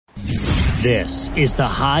This is the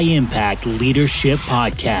High Impact Leadership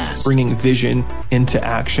Podcast. Bringing vision into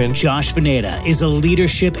action. Josh Veneta is a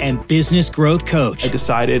leadership and business growth coach. I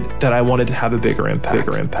decided that I wanted to have a bigger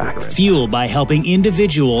impact. Fueled by helping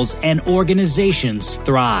individuals and organizations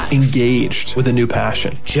thrive. Engaged with a new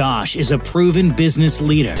passion. Josh is a proven business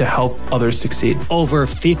leader. To help others succeed. Over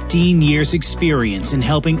 15 years experience in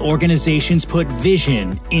helping organizations put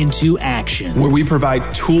vision into action. Where we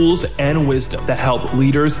provide tools and wisdom that help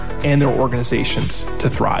leaders and their organizations to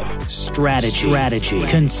thrive. Strategy.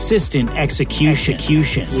 Consistent execution.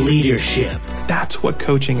 Leadership. That's what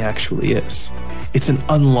coaching actually is. It's an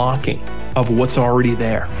unlocking of what's already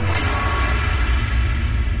there.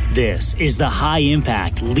 This is the High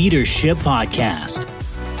Impact Leadership Podcast.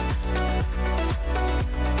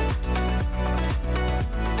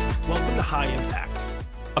 Welcome to High Impact,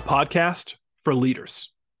 a podcast for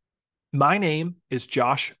leaders. My name is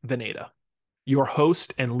Josh Veneta, your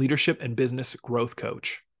host and leadership and business growth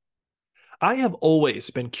coach. I have always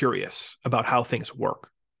been curious about how things work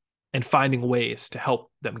and finding ways to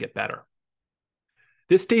help them get better.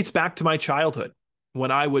 This dates back to my childhood when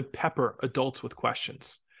I would pepper adults with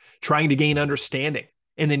questions, trying to gain understanding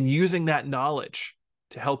and then using that knowledge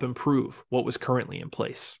to help improve what was currently in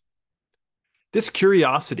place. This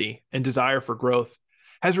curiosity and desire for growth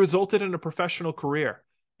has resulted in a professional career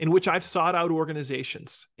in which I've sought out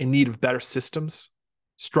organizations in need of better systems,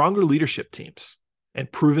 stronger leadership teams,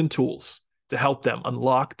 and proven tools to help them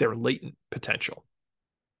unlock their latent potential.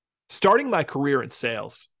 Starting my career in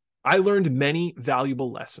sales, I learned many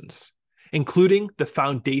valuable lessons, including the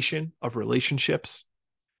foundation of relationships,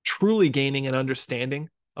 truly gaining an understanding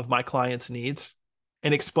of my clients' needs,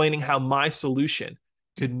 and explaining how my solution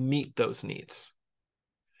could meet those needs.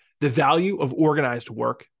 The value of organized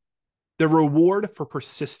work, the reward for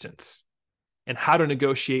persistence, and how to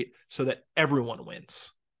negotiate so that everyone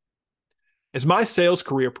wins. As my sales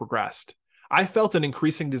career progressed, I felt an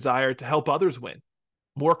increasing desire to help others win,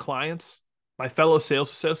 more clients, my fellow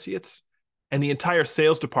sales associates, and the entire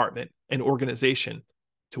sales department and organization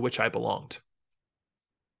to which I belonged.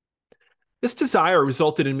 This desire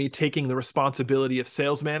resulted in me taking the responsibility of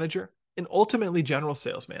sales manager and ultimately general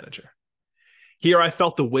sales manager. Here I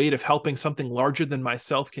felt the weight of helping something larger than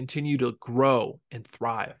myself continue to grow and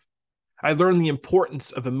thrive. I learned the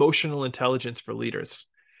importance of emotional intelligence for leaders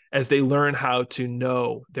as they learn how to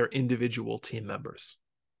know their individual team members,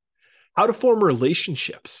 how to form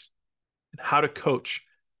relationships, and how to coach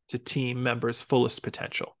to team members' fullest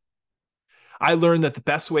potential. I learned that the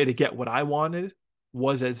best way to get what I wanted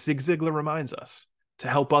was, as Zig Ziglar reminds us, to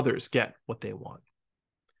help others get what they want.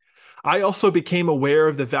 I also became aware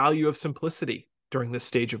of the value of simplicity during this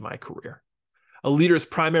stage of my career. A leader's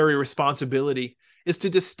primary responsibility is to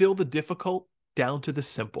distill the difficult down to the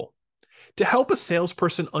simple, to help a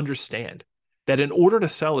salesperson understand that in order to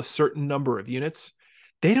sell a certain number of units,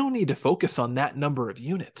 they don't need to focus on that number of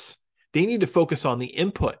units. They need to focus on the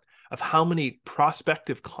input of how many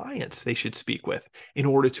prospective clients they should speak with in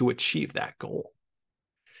order to achieve that goal.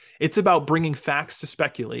 It's about bringing facts to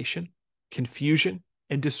speculation, confusion,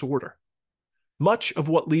 and disorder. Much of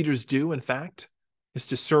what leaders do, in fact, is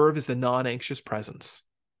to serve as the non-anxious presence,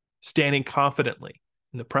 standing confidently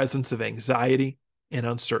in the presence of anxiety and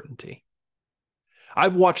uncertainty.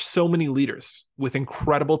 I've watched so many leaders with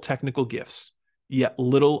incredible technical gifts, yet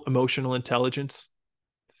little emotional intelligence,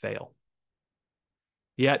 fail.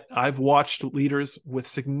 Yet I've watched leaders with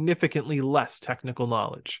significantly less technical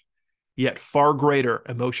knowledge, yet far greater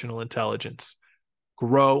emotional intelligence,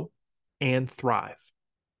 grow and thrive.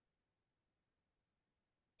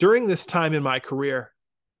 During this time in my career,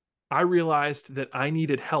 I realized that I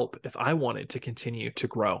needed help if I wanted to continue to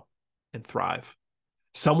grow and thrive.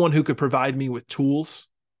 Someone who could provide me with tools,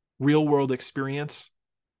 real-world experience,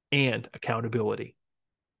 and accountability.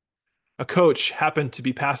 A coach happened to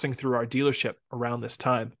be passing through our dealership around this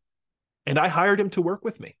time, and I hired him to work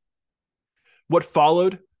with me. What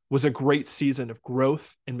followed was a great season of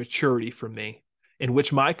growth and maturity for me, in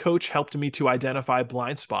which my coach helped me to identify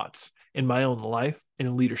blind spots in my own life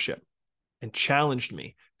and leadership, and challenged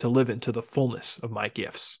me to live into the fullness of my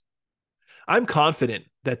gifts. I'm confident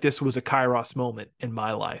that this was a Kairos moment in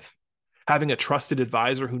my life. Having a trusted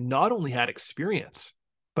advisor who not only had experience,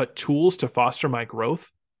 but tools to foster my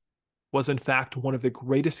growth was in fact one of the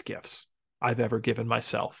greatest gifts I've ever given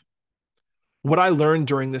myself. What I learned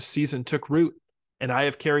during this season took root, and I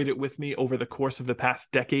have carried it with me over the course of the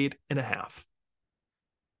past decade and a half.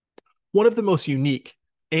 One of the most unique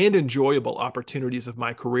and enjoyable opportunities of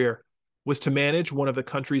my career was to manage one of the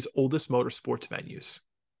country's oldest motorsports venues.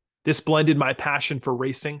 This blended my passion for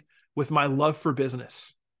racing with my love for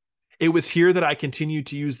business. It was here that I continued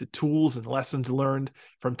to use the tools and lessons learned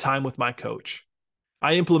from time with my coach.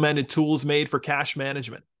 I implemented tools made for cash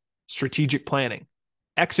management, strategic planning,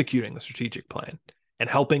 executing the strategic plan, and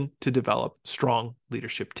helping to develop strong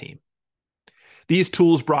leadership team. These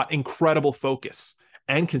tools brought incredible focus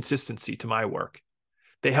and consistency to my work.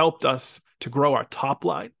 They helped us to grow our top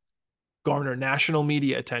line, garner national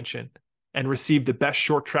media attention, and receive the Best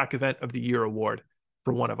Short Track Event of the Year award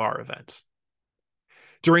for one of our events.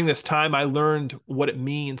 During this time, I learned what it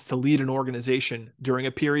means to lead an organization during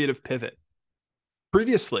a period of pivot.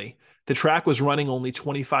 Previously, the track was running only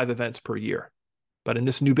 25 events per year, but in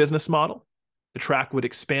this new business model, the track would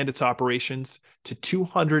expand its operations to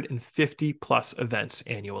 250 plus events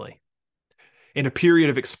annually. In a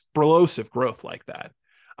period of explosive growth like that,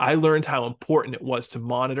 I learned how important it was to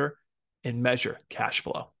monitor and measure cash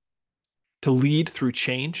flow, to lead through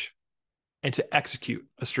change, and to execute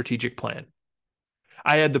a strategic plan.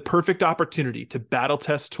 I had the perfect opportunity to battle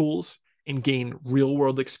test tools and gain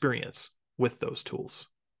real-world experience with those tools.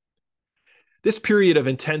 This period of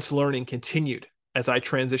intense learning continued as I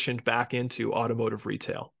transitioned back into automotive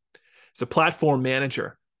retail. As a platform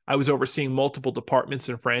manager, I was overseeing multiple departments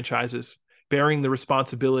and franchises, bearing the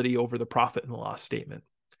responsibility over the profit and loss statement.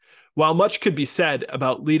 While much could be said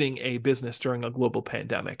about leading a business during a global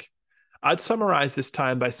pandemic, I'd summarize this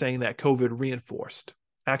time by saying that COVID reinforced,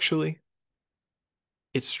 actually,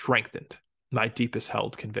 it strengthened my deepest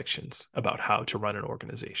held convictions about how to run an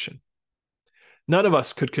organization. None of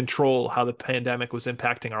us could control how the pandemic was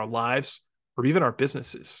impacting our lives or even our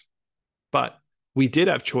businesses, but we did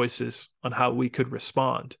have choices on how we could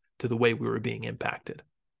respond to the way we were being impacted.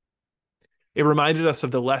 It reminded us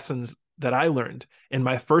of the lessons that I learned in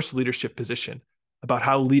my first leadership position about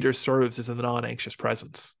how leader serves as a non-anxious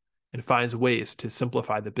presence and finds ways to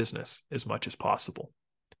simplify the business as much as possible.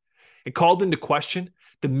 It called into question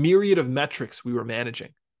the myriad of metrics we were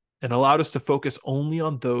managing and allowed us to focus only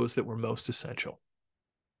on those that were most essential.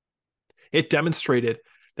 It demonstrated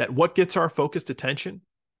that what gets our focused attention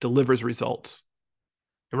delivers results.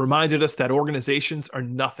 It reminded us that organizations are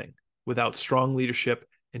nothing without strong leadership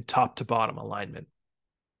and top to bottom alignment.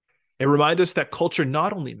 It reminded us that culture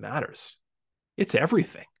not only matters, it's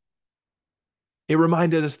everything. It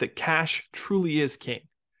reminded us that cash truly is king,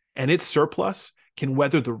 and its surplus can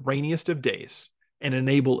weather the rainiest of days and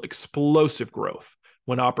enable explosive growth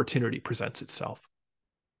when opportunity presents itself.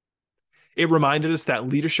 It reminded us that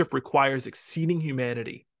leadership requires exceeding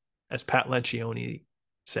humanity, as Pat Lencioni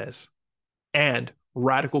says, and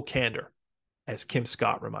radical candor, as Kim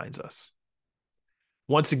Scott reminds us.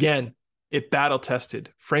 Once again, it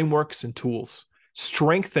battle-tested frameworks and tools,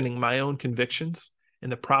 strengthening my own convictions in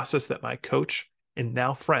the process that my coach and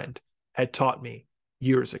now friend had taught me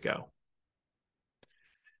years ago.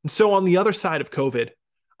 And so on the other side of COVID,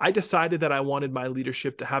 I decided that I wanted my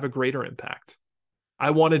leadership to have a greater impact. I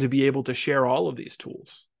wanted to be able to share all of these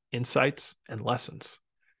tools, insights, and lessons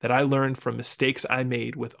that I learned from mistakes I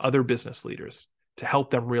made with other business leaders to help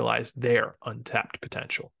them realize their untapped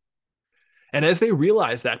potential. And as they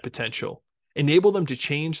realize that potential, enable them to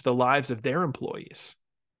change the lives of their employees,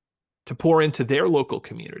 to pour into their local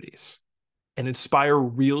communities, and inspire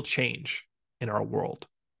real change in our world.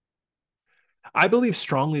 I believe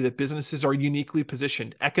strongly that businesses are uniquely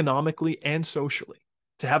positioned economically and socially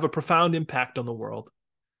to have a profound impact on the world.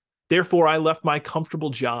 Therefore, I left my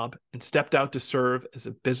comfortable job and stepped out to serve as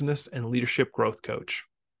a business and leadership growth coach.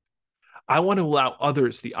 I want to allow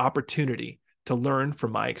others the opportunity to learn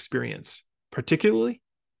from my experience, particularly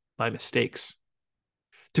my mistakes,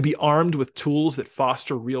 to be armed with tools that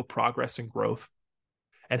foster real progress and growth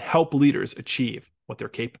and help leaders achieve what they're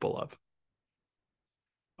capable of.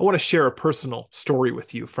 I want to share a personal story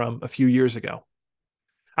with you from a few years ago.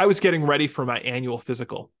 I was getting ready for my annual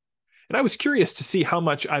physical, and I was curious to see how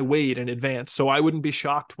much I weighed in advance so I wouldn't be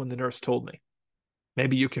shocked when the nurse told me.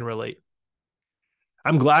 Maybe you can relate.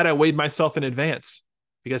 I'm glad I weighed myself in advance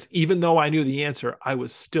because even though I knew the answer, I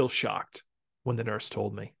was still shocked when the nurse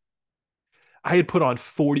told me. I had put on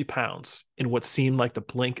 40 pounds in what seemed like the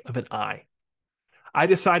blink of an eye. I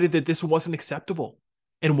decided that this wasn't acceptable.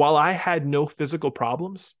 And while I had no physical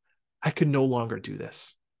problems, I could no longer do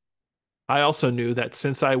this. I also knew that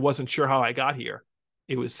since I wasn't sure how I got here,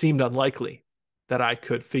 it seemed unlikely that I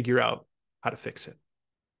could figure out how to fix it.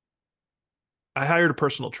 I hired a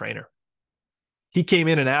personal trainer. He came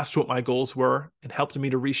in and asked what my goals were and helped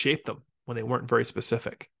me to reshape them when they weren't very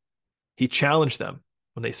specific. He challenged them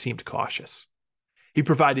when they seemed cautious. He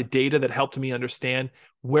provided data that helped me understand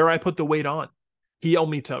where I put the weight on. He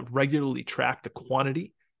helped me to regularly track the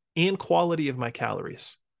quantity and quality of my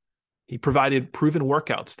calories. He provided proven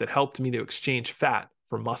workouts that helped me to exchange fat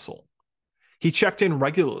for muscle He checked in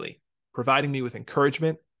regularly, providing me with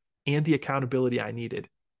encouragement and the accountability I needed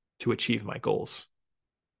to achieve my goals.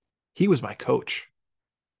 He was my coach.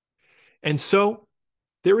 And so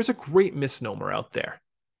there is a great misnomer out there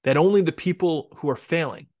that only the people who are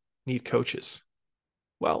failing need coaches.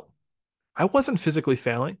 Well, I wasn't physically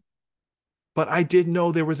failing, but I did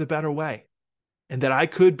know there was a better way and that I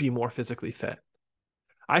could be more physically fit.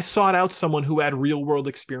 I sought out someone who had real-world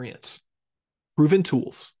experience, proven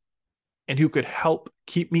tools, and who could help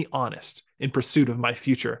keep me honest in pursuit of my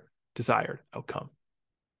future desired outcome.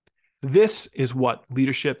 This is what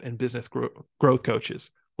leadership and business growth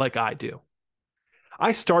coaches like I do.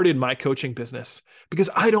 I started my coaching business because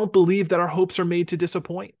I don't believe that our hopes are made to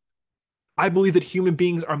disappoint. I believe that human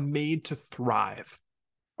beings are made to thrive.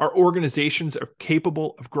 Our organizations are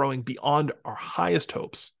capable of growing beyond our highest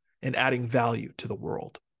hopes and adding value to the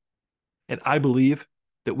world. And I believe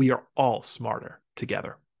that we are all smarter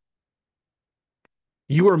together.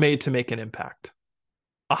 You are made to make an impact,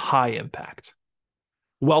 a high impact.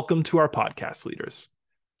 Welcome to our podcast, leaders.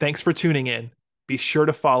 Thanks for tuning in. Be sure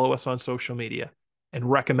to follow us on social media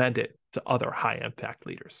and recommend it to other high impact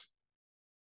leaders.